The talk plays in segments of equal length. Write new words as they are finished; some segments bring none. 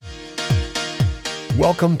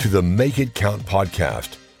Welcome to the Make It Count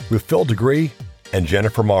podcast with Phil Degree and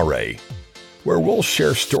Jennifer Mare, where we'll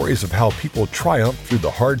share stories of how people triumph through the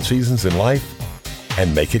hard seasons in life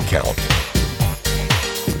and make it count.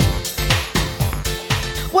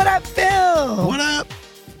 What up, Phil? What up?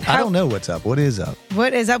 I don't know what's up. What is up?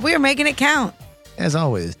 What is up? We are making it count. As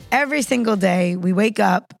always. Every single day, we wake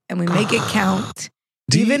up and we make it count,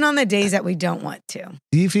 even on the days that we don't want to.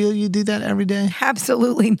 Do you feel you do that every day?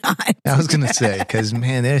 Absolutely not. I was going to say, because,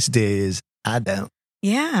 man, there's days I don't.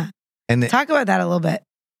 Yeah. And Talk about that a little bit.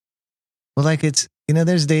 Well, like it's,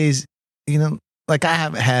 there's days, like I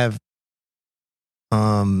have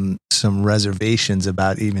some reservations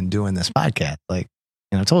about even doing this podcast. Like,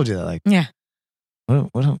 I told you that, like, yeah.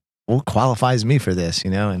 What qualifies me for this,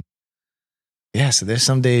 And yeah, so there's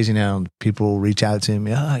some days, people reach out to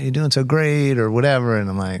me, oh, you're doing so great or whatever. And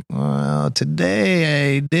I'm like, well,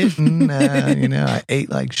 today I didn't, I ate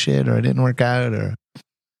like shit or I didn't work out or,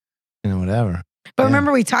 whatever. But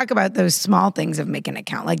remember, we talk about those small things of making it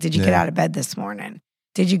count. Like, did you get out of bed this morning?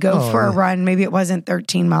 Did you go for a run? Maybe it wasn't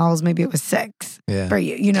 13 miles. Maybe it was 6 for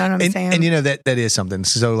you. You know what I'm saying? And that is something.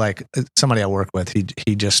 So like somebody I work with,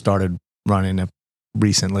 he just started running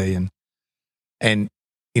recently and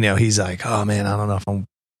he's like, oh man, I don't know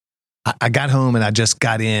if I got home and I just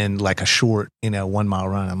got in like a short, 1 mile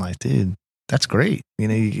run. I'm like, dude, that's great.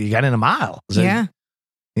 You got in a mile. Yeah.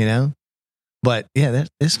 But yeah,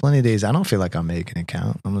 there's plenty of days I don't feel like I'm making it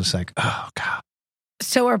count. I'm just like, oh God.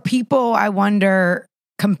 So are people, I wonder,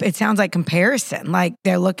 it sounds like comparison, like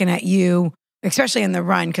they're looking at you, especially in the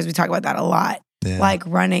run, because we talk about that a lot. Yeah. Like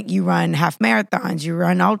you run half marathons, you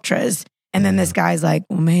run ultras. And then this guy's like,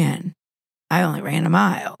 well, man, I only ran a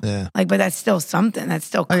mile. Yeah. Like, but that's still something. That's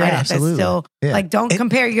still credit. Yeah, absolutely. That's still, like, don't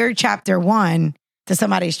compare your chapter 1 to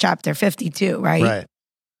somebody's chapter 52, right?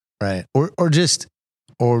 Right. Or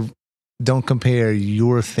don't compare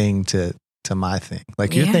your thing to my thing.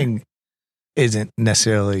 Like, your thing isn't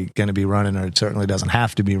necessarily going to be running, or it certainly doesn't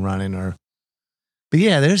have to be running. But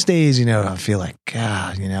yeah, there's days, I feel like,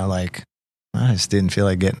 God, like, I just didn't feel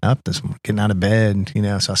like getting out of bed,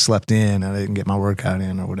 so I slept in. I didn't get my workout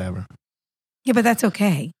in or whatever. Yeah, but that's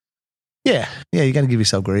okay. Yeah, you got to give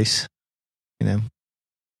yourself grace, Yeah.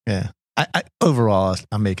 I overall,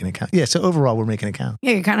 I'm making it count. Yeah, so overall, we're making it count.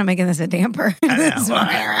 Yeah, you're kind of making this a damper. But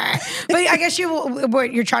I guess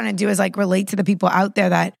what you're trying to do is like relate to the people out there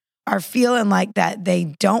that are feeling like that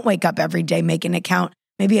they don't wake up every day making it count.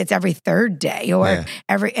 Maybe it's every third day or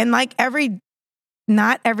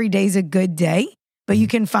not every day is a good day, but you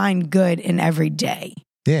can find good in every day.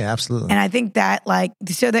 Yeah, absolutely. And I think that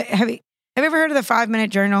have you ever heard of the 5-minute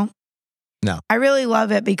journal? No. I really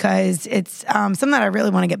love it because it's something that I really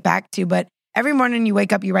want to get back to. But every morning you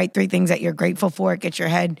wake up, you write 3 things that you're grateful for. It gets your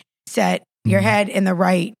head set, your head in the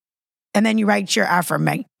right. And then you write your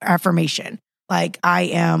affirmation, like I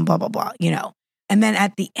am blah, blah, blah, And then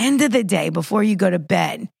at the end of the day, before you go to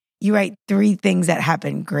bed, you write 3 things that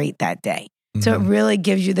happened great that day. So it really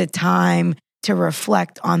gives you the time to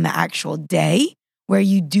reflect on the actual day where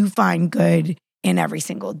you do find good in every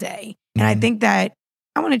single day. And I think that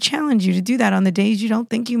I want to challenge you to do that on the days you don't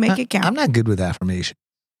think you make it count. I'm not good with affirmation.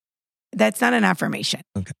 That's not an affirmation.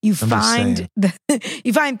 Okay. You find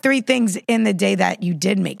 3 things in the day that you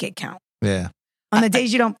did make it count. Yeah. On the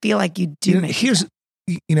days you don't feel like you do make it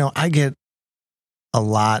count. I get a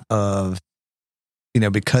lot of,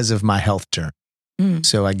 because of my health journey.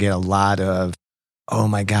 So I get a lot of, oh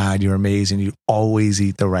my God, you're amazing. You always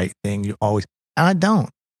eat the right thing. And I don't.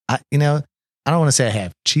 I don't want to say I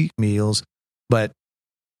have cheat meals, but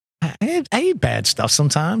I eat bad stuff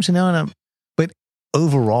sometimes, but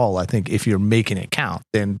overall, I think if you're making it count,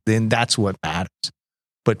 then that's what matters.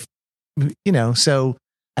 But, so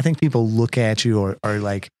I think people look at you or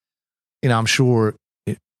like, I'm sure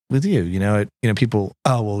with you, people,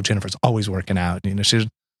 oh, well, Jennifer's always working out.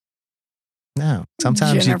 No,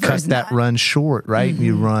 sometimes you cut that run short, right? And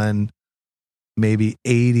you run maybe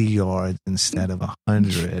 80 yards instead of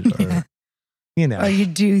 100 or, Or you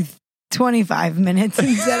do 25 minutes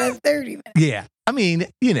instead of 30 minutes. Yeah. I mean,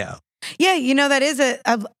 Yeah, that is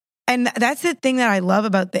and that's the thing that I love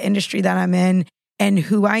about the industry that I'm in and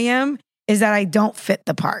who I am is that I don't fit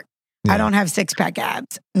the part. Yeah. I don't have 6-pack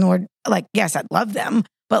abs, nor yes, I love them,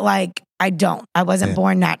 but I don't. I wasn't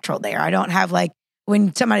born natural there. I don't have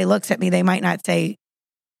when somebody looks at me, they might not say,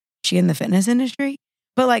 she in the fitness industry?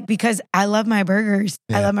 But because I love my burgers.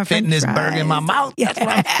 Yeah. I love my French fries. Fitness burger in my mouth. Yeah.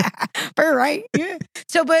 Right? Yeah.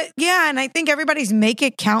 So, and I think everybody's make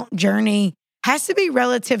it count journey has to be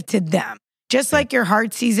relative to them. Just like your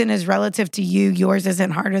hard season is relative to you, yours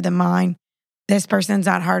isn't harder than mine. This person's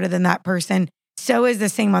not harder than that person. So is the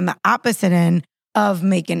same on the opposite end of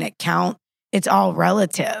making it count. It's all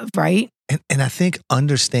relative, right? And I think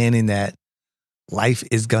understanding that life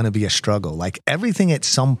is going to be a struggle. Like everything at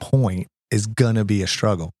some point is going to be a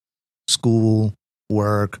struggle. School,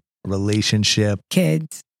 work, relationship,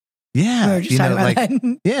 kids. Yeah. We were just talking about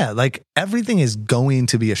that. Yeah. Like everything is going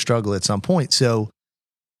to be a struggle at some point. So,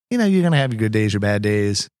 you're going to have your good days, your bad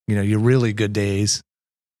days, your really good days.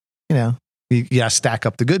 You got to stack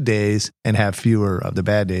up the good days and have fewer of the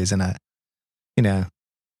bad days. And I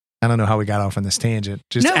don't know how we got off on this tangent.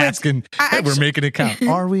 Just asking, we're making it count.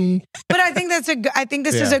 Are we? But I think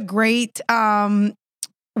this is a great one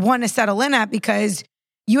to settle in at, because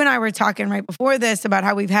you and I were talking right before this about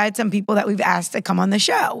how we've had some people that we've asked to come on the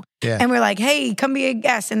show. Yeah. And we're like, hey, come be a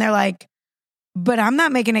guest. And they're like, but I'm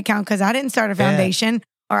not making it count because I didn't start a foundation,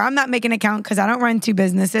 or I'm not making it count because I don't run 2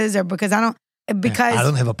 businesses, or because I don't have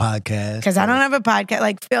a podcast. Because I don't have a podcast,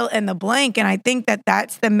 like fill in the blank. And I think that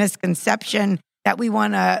that's the misconception that we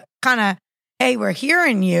want to kind of, hey, we're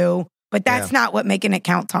hearing you, but that's not what making it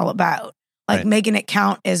count's all about. Like making it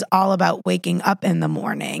count is all about waking up in the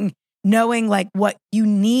morning, knowing like what you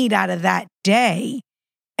need out of that day,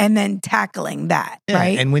 and then tackling that,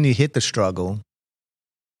 right? And when you hit the struggle,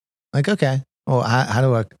 like, okay, well, how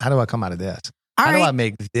do I come out of this? How do I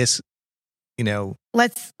make this,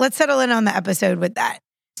 Let's settle in on the episode with that.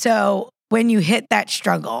 So when you hit that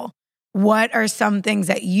struggle, what are some things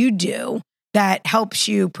that you do that helps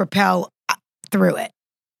you propel through it?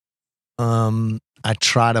 I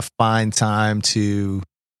try to find time to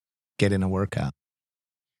get in a workout.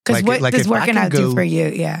 Because what does working out do for you?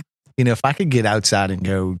 Yeah. If I could get outside and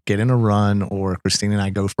go get in a run, or Christine and I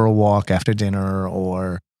go for a walk after dinner,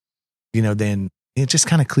 or, then it just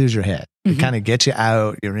kind of clears your head. It kind of gets you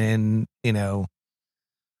out. You're in, you're, I'm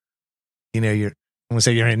going to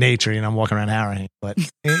say you're in nature, I'm walking around Harahan, but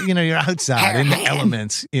you're outside in the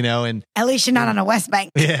elements, and at least you're not on a West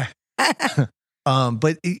Bank. Yeah.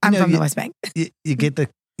 But I'm from the West Bank. you get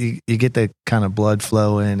the kind of blood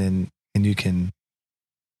flowing, and you can,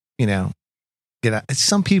 get out.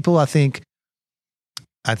 Some people I think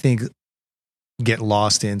get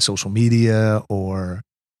lost in social media, or,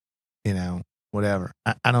 whatever.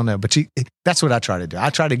 I don't know, but that's what I try to do. I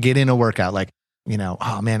try to get in a workout, like,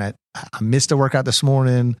 oh man, I missed a workout this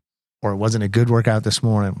morning, or it wasn't a good workout this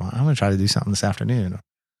morning. Well, I'm going to try to do something this afternoon.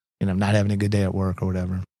 I'm not having a good day at work or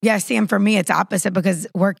whatever. Yeah, see, and for me, it's opposite, because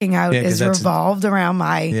working out is revolved around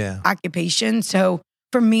my occupation. So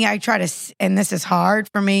for me, I try to, and this is hard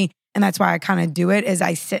for me, and that's why I kind of do it, is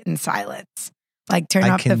I sit in silence. Like turn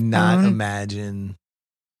off the phone. I cannot imagine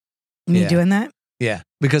me doing that. Yeah,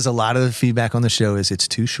 because a lot of the feedback on the show is it's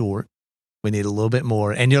too short. We need a little bit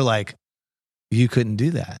more. And you're like, you couldn't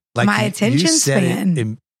do that. Like my attention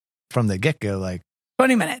span from the get-go, like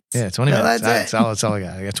 20 minutes. Yeah, 20 minutes. That's all I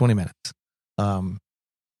got. I got 20 minutes.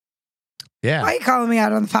 Yeah. Why are you calling me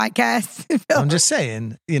out on the podcast? I'm just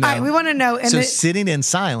saying, All right, we want to know. So sitting in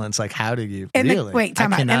silence, like how do you really? Wait,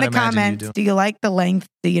 time out. In the comments, do you like the length?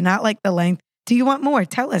 Do you not like the length? Do you want more?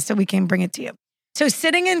 Tell us so we can bring it to you. So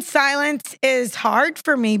sitting in silence is hard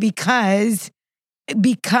for me because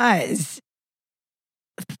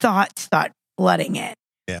thoughts start flooding in.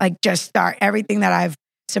 Yeah. Like just start everything that I've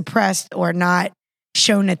suppressed or not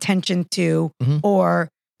shown attention to,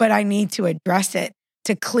 but I need to address it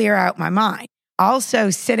to clear out my mind. Also,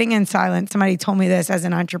 sitting in silence, somebody told me this as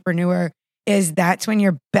an entrepreneur, is that's when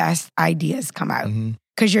your best ideas come out,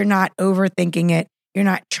 because you're not overthinking it. You're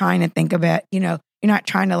not trying to think of it. You're not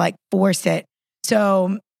trying to like force it.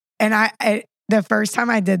 So, and I the first time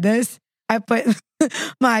I did this, I put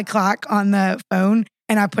my clock on the phone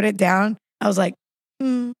and I put it down. I was like,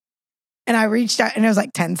 and I reached out and it was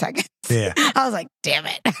like 10 seconds. Yeah. I was like, damn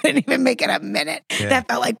it. I didn't even make it a minute. Yeah. That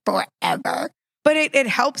felt like forever. But it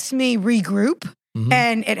helps me regroup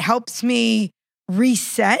and it helps me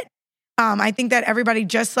reset. I think that everybody,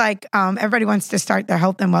 just like everybody wants to start their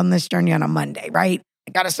health and wellness journey on a Monday, right?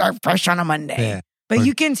 I got to start fresh on a Monday. Yeah. But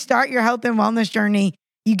you can start your health and wellness journey.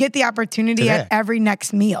 You get the opportunity at every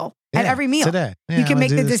next meal. At every meal. Today. Yeah, you can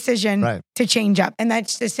make the decision to change up. And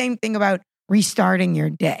that's the same thing about restarting your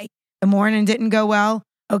day. The morning didn't go well.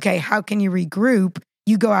 Okay, how can you regroup?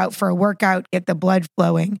 You go out for a workout, get the blood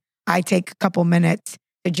flowing. I take a couple minutes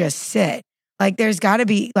to just sit. Like there's got to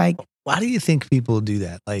be like. Why do you think people do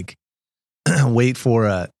that? Like wait for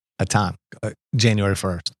a time, January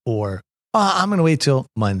 1st, or I'm going to wait till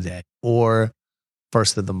Monday or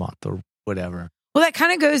first of the month or whatever. Well, that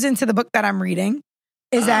kind of goes into the book that I'm reading.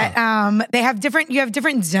 Is that you have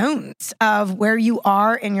different zones of where you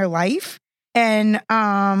are in your life. And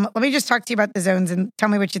let me just talk to you about the zones and tell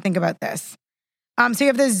me what you think about this. So you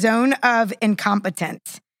have the zone of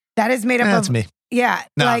incompetence. That is made up That's me. Yeah.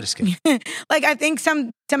 No, like, I'm just kidding. like I think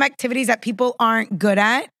some activities that people aren't good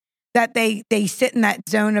at, that they sit in that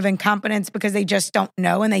zone of incompetence because they just don't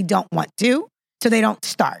know and they don't want to. So they don't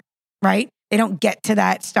start, right? They don't get to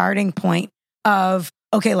that starting point of,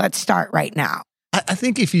 okay, let's start right now. I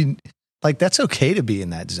think if you, like, that's okay to be in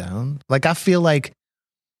that zone. Like, I feel like,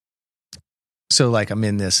 so like I'm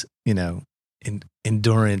in this,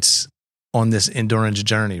 endurance, on this endurance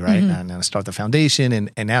journey, right? Mm-hmm. And I start the foundation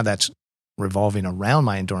and now that's revolving around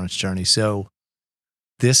my endurance journey. So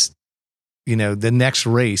this, the next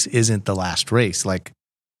race isn't the last race. Like,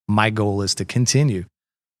 my goal is to continue,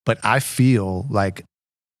 but I feel like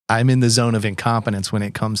I'm in the zone of incompetence when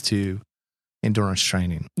it comes to endurance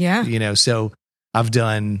training. Yeah. So I've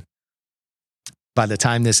done, by the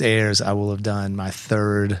time this airs, I will have done my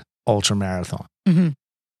 3rd ultra marathon. Mm-hmm.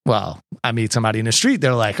 Well, I meet somebody in the street,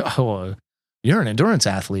 they're like, oh, you're an endurance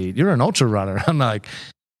athlete, you're an ultra runner. I'm like,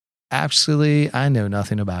 actually, I know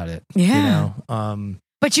nothing about it. Yeah.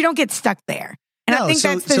 But you don't get stuck there. And I think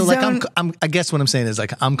that's the zone. Like I guess what I'm saying is,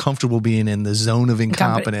 like, I'm comfortable being in the zone of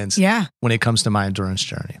incompetence when it comes to my endurance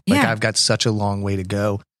journey. Like, I've got such a long way to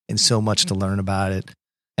go and so much to learn about it.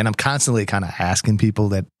 And I'm constantly kind of asking people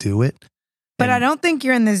that do it. But I don't think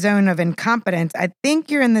you're in the zone of incompetence. I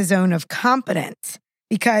think you're in the zone of competence,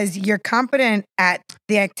 because you're competent at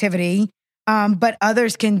the activity, but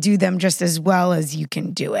others can do them just as well as you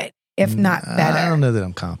can do it, if not better. I don't know that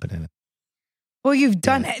I'm competent. Well, you've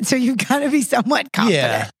done it, so you've got to be somewhat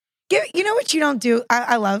confident. Yeah. You know what you don't do?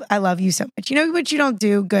 I love you so much. You know what you don't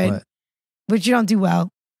do good? What you don't do well?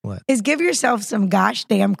 What? Is give yourself some gosh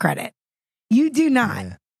damn credit. You do not.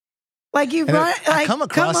 Yeah. Like you run, I come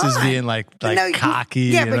across as being like cocky.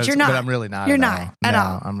 Yeah, but you're not. But I'm really not. You're not at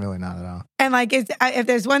all. I'm really not at all. And like, if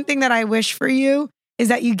there's one thing that I wish for you, is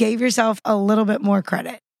that you gave yourself a little bit more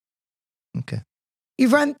credit. Okay.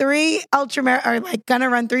 You've run 3 ultramarathons, or like gonna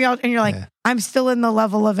run 3 and you're like, I'm still in the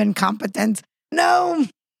level of incompetence. No,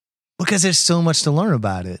 because there's so much to learn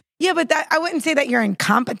about it. Yeah, but I wouldn't say that you're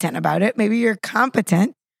incompetent about it. Maybe you're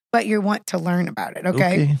competent, but you want to learn about it.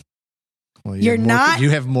 Okay. Well, you're not. You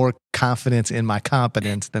have more confidence in my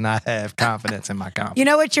competence than I have confidence in my competence. You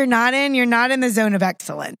know what you're not in? You're not in the zone of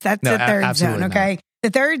excellence. That's the third zone. Okay. Not. The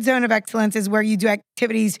third zone of excellence is where you do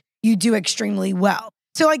activities you do extremely well.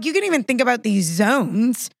 So like you can even think about these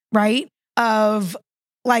zones, right? Of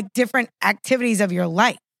like different activities of your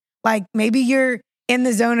life. Like maybe you're in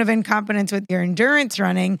the zone of incompetence with your endurance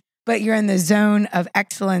running, but you're in the zone of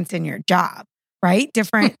excellence in your job, right?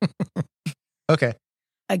 Different. Okay.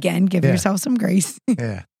 Again, give yourself some grace.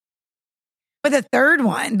 Yeah. But the third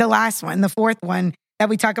one, the last one, the fourth one that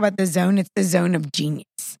we talk about the zone, it's the zone of genius.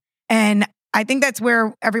 And I think that's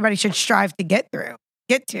where everybody should strive to get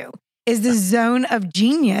to, is the zone of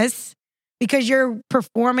genius, because you're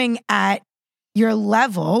performing at your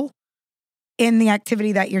level in the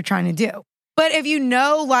activity that you're trying to do. But if you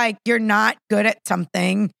know, like you're not good at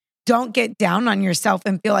something, don't get down on yourself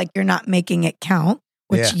and feel like you're not making it count.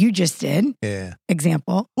 Which you just did. Yeah.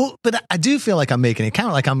 Example. Well, but I do feel like I'm making it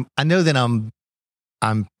count. Like I know that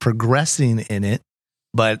I'm progressing in it,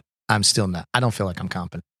 but I'm still not. I don't feel like I'm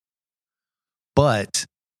competent. But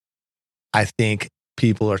I think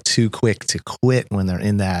people are too quick to quit when they're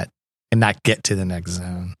in that and not get to the next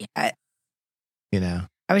zone. Yeah. You know.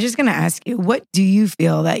 I was just going to ask you, what do you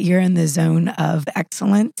feel that you're in the zone of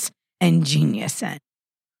excellence and genius in?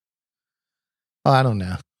 Oh, I don't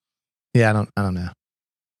know. Yeah, I don't know.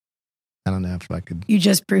 I don't know if I could. You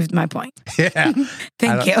just proved my point. Yeah.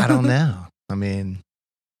 Thank you. I don't know. I mean,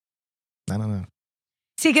 I don't know.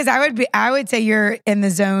 See, because I would say you're in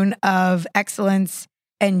the zone of excellence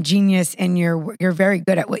and genius in you're very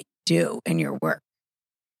good at what you do in your work.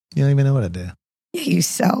 You don't even know what I do. Yeah, you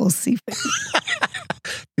sell seafood.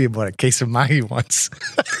 You bought a case of mahi once.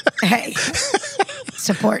 Hey,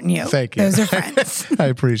 supporting you. Thank you. Those are friends. I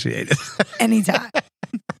appreciate it. Anytime.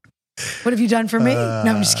 What have you done for me? No,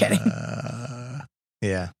 I'm just kidding.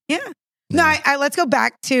 Yeah. Yeah. No, I let's go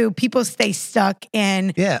back to people stay stuck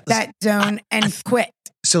in that zone and quit.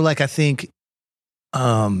 So like, I think,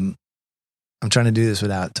 I'm trying to do this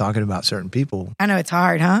without talking about certain people. I know it's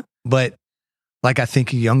hard, huh? But like, I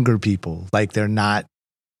think younger people, like they're not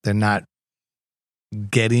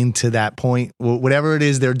getting to that point. Whatever it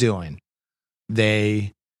is they're doing,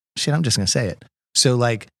 I'm just going to say it. So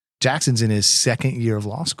like, Jackson's in his second year of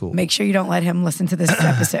law school. Make sure you don't let him listen to this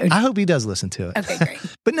episode. I hope he does listen to it. Okay, great.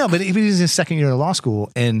 But if he's in his second year of law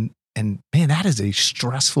school, and man, that is a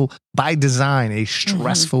stressful, by design, a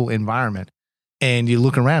stressful environment. And you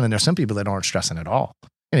look around and there's some people that aren't stressing at all.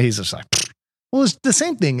 And he's just like, well, it's the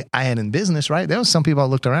same thing I had in business, right? There was some people I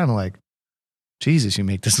looked around and like, Jesus, you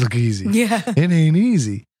make this look easy. Yeah. It ain't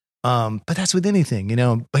easy. But that's with anything, you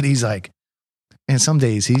know. But he's like, and some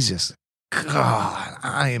days he's just, God,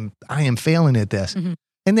 I am failing at this. Mhm.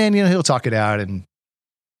 And then, you know, he'll talk it out and,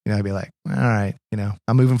 you know, I'd be like, all right, you know,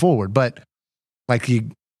 I'm moving forward. But like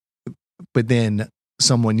but then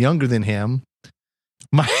someone younger than him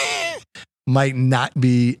might not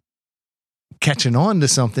be catching on to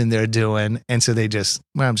something they're doing. And so they just,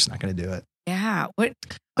 well, I'm just not going to do it. Yeah.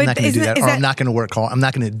 I'm not going to do that. Or I'm not going to work hard. I'm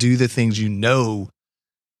not going to do the things you know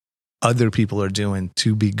other people are doing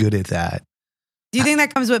to be good at that. Do you think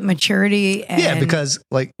that comes with maturity? Yeah, because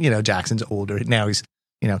like, you know, Jackson's older. Now he's,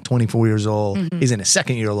 you know, 24 years old. Mhm. He's in his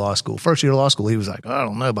second year of law school. First year of law school, he was like, oh, I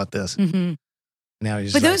don't know about this. Mhm. Now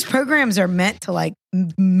he's But like, those programs are meant to like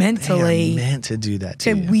they mentally are meant to do that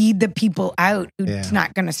to to you. weed the people out who's Yeah.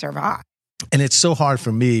 not going to survive. And it's so hard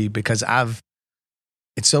for me because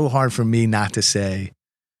it's so hard for me not to say,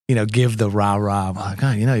 you know, give the rah-rah, like,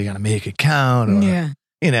 oh, you know, you got to make it count. Or, Yeah.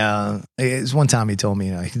 you know, it's one time he told me,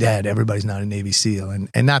 you know, Dad, everybody's not a Navy SEAL.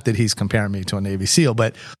 And not that he's comparing me to a Navy SEAL,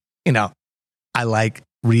 but, you know, I like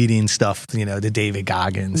reading stuff, you know, the David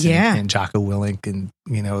Goggins and Jocko Willink and,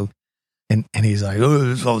 you know, and he's like,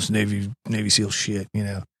 oh, it's all this Navy SEAL shit, you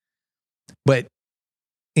know. But,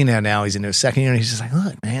 you know, now he's in his second year and he's just like,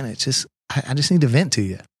 look, man, it's just, I just need to vent to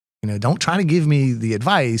you. You know, don't try to give me the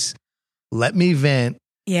advice. Let me vent.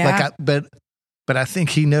 Yeah. Like but I think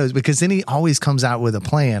he knows because then he always comes out with a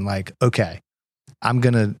plan like, okay, I'm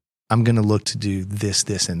going to look to do this,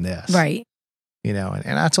 this, and this. Right. You know,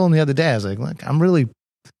 and I told him the other day, I was like, look, I'm really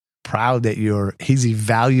proud that he's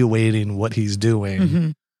evaluating what he's doing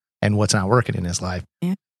Mhm. and what's not working in his life.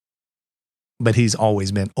 Yeah. But he's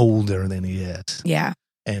always been older than he is. Yeah.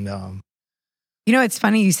 And, You know, it's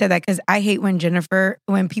funny you said that because I hate when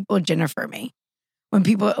people Jennifer me. When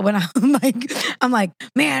I'm like,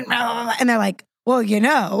 man, blah, blah, blah, and they're like, well, you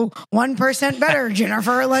know, 1% better,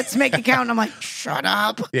 Jennifer. Let's make it count. And I'm like, shut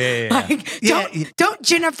up. Yeah. Like, don't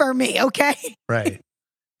Jennifer me, okay? Right.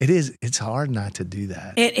 It's hard not to do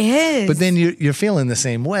that. It is. But then you're feeling the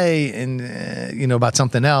same way and, you know, about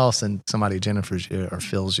something else and somebody Jennifers you or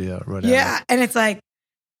fills you or whatever. Yeah. And it's like,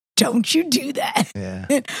 don't you do that. Yeah.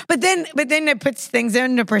 But then it puts things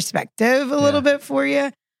into perspective a little bit for you.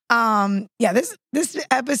 This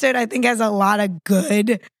episode I think has a lot of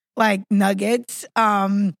good like nuggets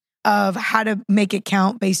of how to make it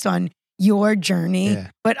count based on your journey,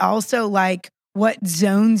 but also like what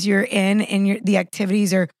zones you're in and the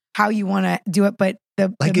activities or how you want to do it. But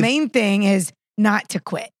the main thing is not to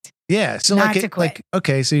quit. Yeah. So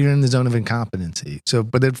okay, so you're in the zone of incompetency. So,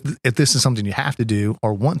 but if this is something you have to do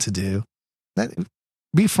or want to do,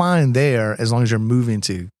 be fine there as long as you're moving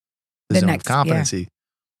to the zone of competency.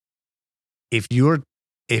 If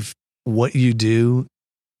what you do,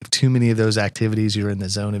 if too many of those activities, you're in the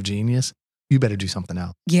zone of genius, you better do something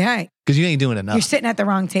else. Yeah. Because you ain't doing enough. You're sitting at the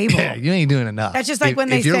wrong table. Yeah, you ain't doing enough. That's just like when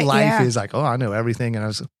they if say your life is like, oh, I know everything,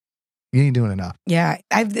 and you ain't doing enough. Yeah.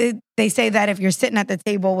 They say that if you're sitting at the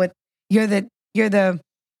table with you're the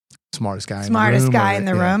smartest guy in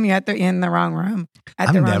the room, you're in the wrong room.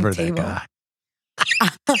 I'm never that guy.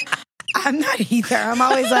 I'm not either. I'm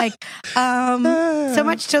always like, so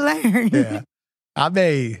much to learn. Yeah. I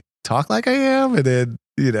may talk like I am, and then,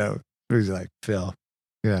 you know, he's like, Phil,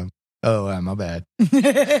 yeah. Oh, my bad.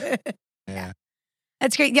 Yeah.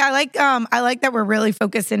 That's great. Yeah, I like that we're really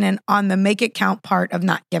focusing in on the make it count part of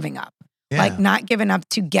not giving up. Yeah. Like not giving up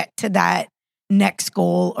to get to that next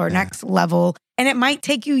goal or next level. And it might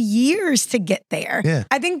take you years to get there. Yeah.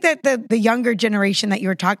 I think that the younger generation that you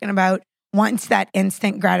were talking about wants that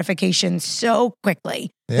instant gratification so quickly.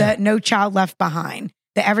 Yeah. The No Child Left Behind,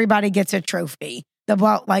 that everybody gets a trophy.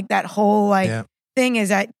 Like that whole thing is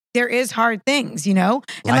that there is hard things, you know?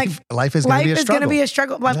 And life is going to be a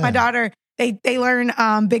struggle. Like my daughter, they learn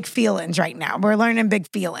big feelings right now. We're learning big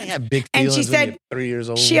feelings. Yeah, big And feelings. she said, 3 years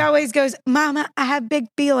old. She always goes, Mama, I have big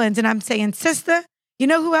feelings. And I'm saying, sister, you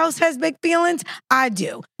know who else has big feelings? I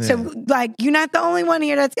do. Yeah. So like, you're not the only one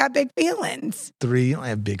here that's got big feelings. 3, you don't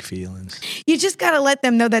have big feelings. You just got to let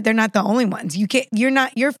them know that they're not the only ones.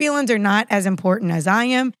 Your feelings are not as important as I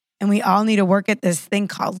am. And we all need to work at this thing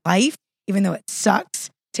called life, even though it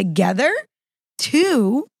sucks, together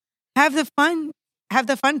to have the fun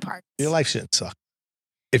part. Your life shouldn't suck.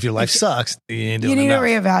 If your life sucks, you ain't doing enough. You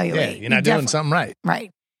need to reevaluate. Yeah, you're not doing something right.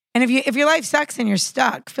 Right. And if your life sucks and you're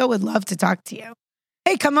stuck, Phil would love to talk to you.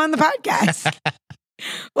 Hey, come on the podcast.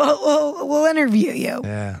 we'll interview you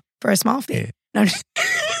for a small fee. Yeah. No,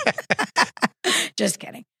 just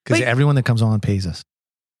kidding. Because everyone that comes on pays us.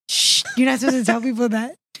 Shh, you're not supposed to tell people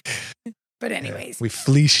that. But anyways. We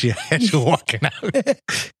fleece you as you're walking out.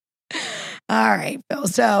 All right, Phil.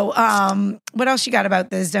 So what else you got about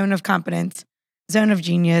the zone of competence, zone of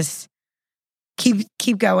genius?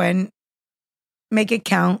 Keep going. Make it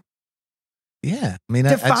count. Yeah. I mean,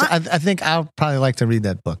 I think I'll probably like to read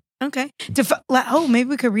that book. Okay. Maybe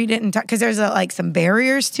we could read it and talk, because there's like some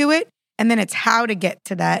barriers to it. And then it's how to get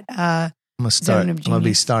to that zone of genius. I'm going to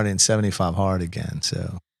be starting 75 Hard again.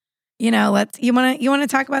 So, you want to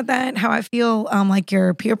talk about that? How I feel like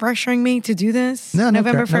you're peer pressuring me to do this?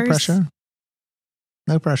 November 1st? No pressure.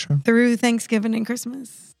 No pressure. Through Thanksgiving and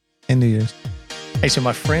Christmas. And New Year's. Hey, so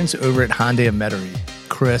my friends over at Hyundai of Metairie,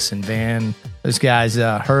 Chris and Van, those guys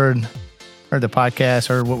heard the podcast,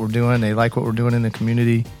 heard what we're doing. They like what we're doing in the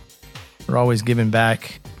community. We're always giving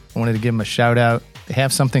back. I wanted to give them a shout out. They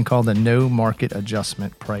have something called the no market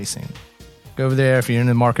adjustment pricing. Go over there. If you're in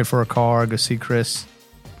the market for a car, go see Chris.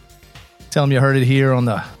 Tell him you heard it here on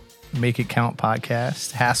the Make It Count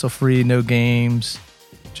podcast. Hassle-free, no games.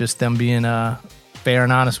 Just them being fair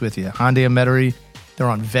and honest with you. Hyundai of Metairie. They're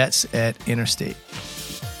on Vets at Interstate.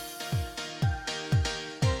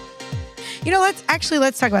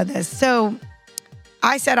 Let's talk about this. So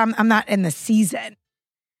I said I'm not in the season.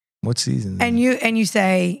 What season? And you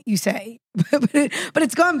say, but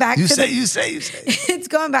it's going back you to say. It's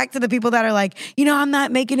going back to the people that are like, I'm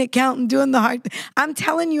not making it count and doing the hard. I'm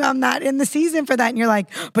telling you, I'm not in the season for that. And you're like,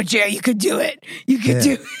 but Jerry, you could do it. You could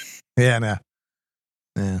do it. Yeah, no.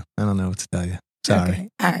 Yeah, I don't know what to tell you. Sorry. Okay.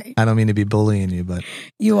 All right. I don't mean to be bullying you, but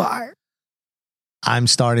you are. I'm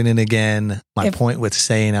starting it again. My point with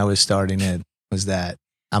saying I was starting it was that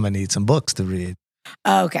I'm going to need some books to read.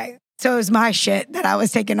 Okay. So it was my shit that I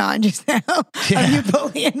was taking on just now of you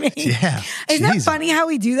bullying me. Yeah. Isn't that funny how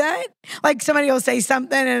we do that? Like somebody will say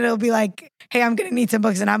something and it'll be like, hey, I'm going to need some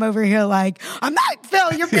books. And I'm over here like, I'm not,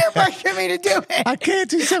 Phil, you're peer pressuring me to do it. I can't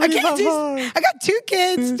do 75 hard. I got 2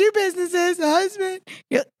 kids, 2 businesses, a husband.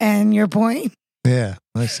 And your point? Yeah.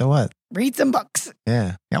 Like, so what? Read some books.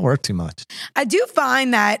 Yeah. I work too much. I do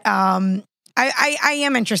find that I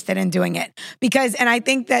am interested in doing it and I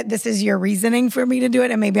think that this is your reasoning for me to do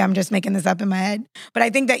it. And maybe I'm just making this up in my head, but I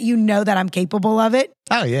think that that I'm capable of it.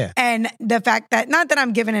 Oh, yeah. And the fact that, not that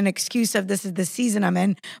I'm given an excuse of this is the season I'm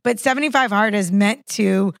in, but 75 Hard is meant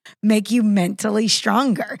to make you mentally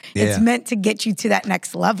stronger. Yeah. It's meant to get you to that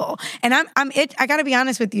next level. And I got to be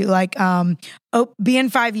honest with you, like, being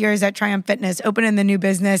 5 years at Triumph Fitness, opening the new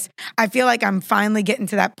business, I feel like I'm finally getting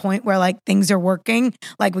to that point where like things are working.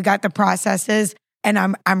 Like we got the processes and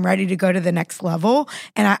I'm ready to go to the next level.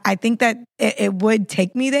 And I think that it would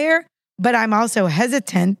take me there, but I'm also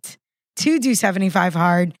hesitant to do 75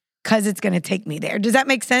 Hard because it's going to take me there. Does that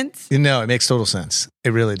make sense? No, it makes total sense. It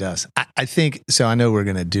really does. I think, so I know we're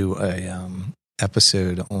going to do a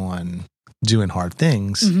episode on doing hard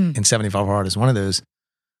things, and 75 Hard is one of those,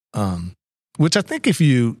 which I think if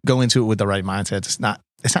you go into it with the right mindset, it's not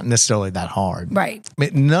necessarily that hard. Right. I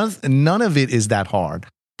mean, none of it is that hard.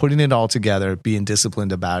 Putting it all together, being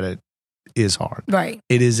disciplined about it is hard. Right.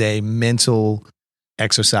 It is a mental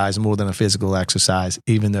exercise more than a physical exercise,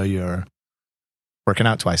 even though you're working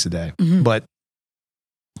out twice a day. Mm-hmm. But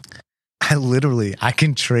I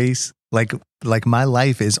can trace like my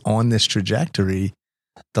life is on this trajectory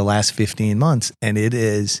the last 15 months. And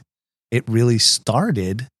it really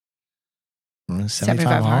started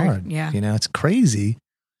 75 hard. Yeah. It's crazy.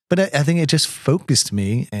 But I think it just focused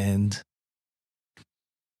me and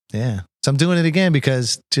yeah. So I'm doing it again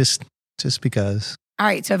because just because. All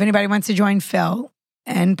right. So if anybody wants to join Phil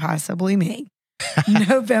and possibly me,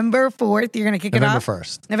 November 4th, you're going to kick it off?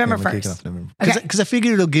 November 1st. Because I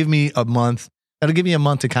figured it'll give me a month. That'll give me a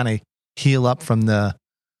month to kind of heal up from the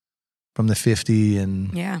 50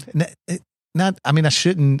 and I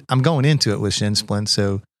shouldn't. I'm going into it with shin splints,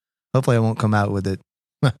 so hopefully I won't come out with it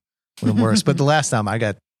worse. But the last time I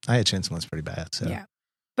had shin splints pretty bad. So yeah.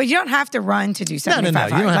 But you don't have to run to do 75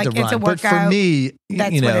 No. You don't have to run. It's a workout. But for me,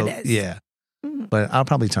 that's what it is. Yeah. Mm-hmm. But I'll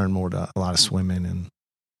probably turn more to a lot of swimming and.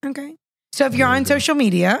 Okay. So if you're on social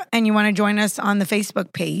media and you want to join us on the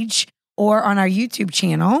Facebook page or on our YouTube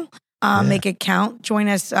channel, Make It Count. Join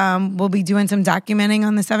us. We'll be doing some documenting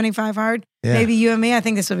on the 75 Hard. Yeah. Maybe you and me. I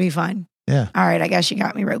think this would be fun. Yeah. All right. I guess you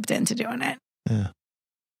got me roped into doing it. Yeah.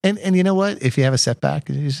 And you know what? If you have a setback,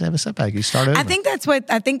 you just have a setback. You start over. I think that's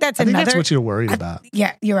what you're worried about.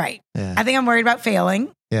 Yeah, you're right. Yeah. I think I'm worried about failing.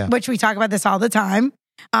 Yeah. Which we talk about this all the time.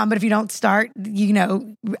 But if you don't start, you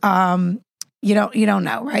don't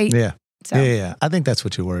know, right? Yeah. So. Yeah. I think that's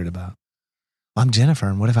what you're worried about. I'm Jennifer,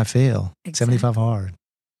 and what if I fail? Exactly. 75 Hard.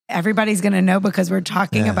 Everybody's going to know because we're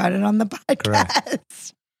talking about it on the podcast.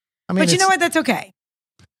 Correct. But you know what? That's okay.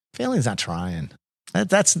 Failing's not trying.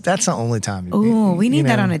 That's the only time. Oh, we need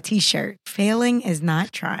that on a t-shirt. Failing is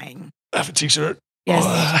not trying. I have a t-shirt.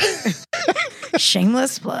 Yes.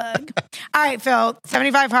 Shameless plug. All right, Phil.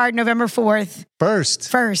 75 Hard, November 4th.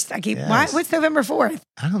 First. I keep. Yes. What's November 4th?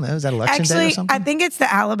 I don't know. Is that election day or Actually, something? I think it's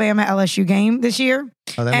the Alabama LSU game this year.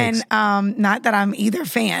 Oh, that And makes... not that I'm either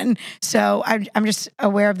fan, so I'm just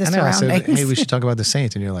aware of the I know. I surroundings. said, hey, we should talk about the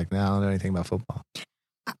Saints. And you're like, no, I don't know anything about football.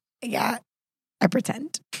 Yeah, I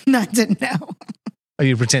pretend not to know. Oh,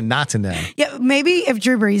 you pretend not to know. Yeah, maybe if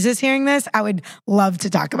Drew Brees is hearing this, I would love to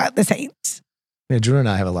talk about the Saints. Yeah, Drew and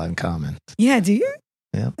I have a lot in common. Yeah, do you?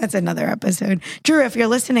 Yeah. That's another episode. Drew, if you're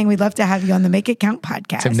listening, we'd love to have you on the Make It Count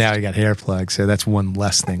podcast. Except now you got hair plugs, so that's one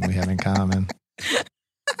less thing we have in common.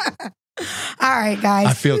 All right, guys.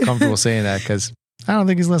 I feel comfortable saying that because I don't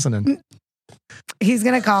think he's listening. He's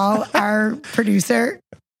going to call our producer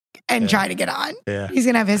and try to get on. Yeah. He's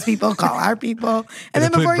going to have his people call our people. And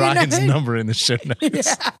then put before Brian's you know it, number in the show notes.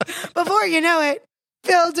 yeah, before you know it,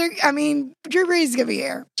 Drew Brees is going to be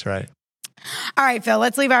here. That's right. All right, Phil,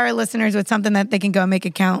 let's leave our listeners with something that they can go and make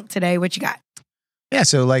it count today. What you got? Yeah.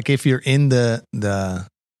 So like if you're in the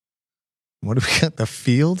what do we got? The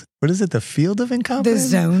field? What is it? The field of incompetence? The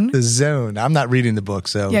zone. The zone. I'm not reading the book,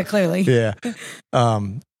 so Yeah, clearly. yeah.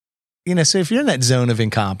 So if you're in that zone of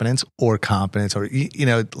incompetence or competence, or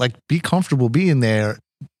like be comfortable being there,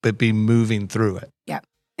 but be moving through it. Yeah.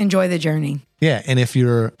 Enjoy the journey. Yeah. And if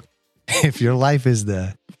your life is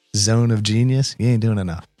the zone of genius, you ain't doing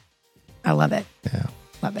enough. I love it. Yeah.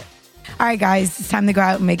 Love it. All right, guys, it's time to go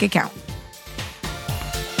out and make it count.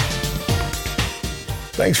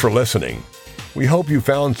 Thanks for listening. We hope you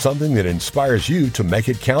found something that inspires you to make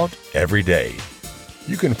it count every day.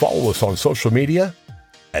 You can follow us on social media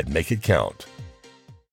at Make It Count.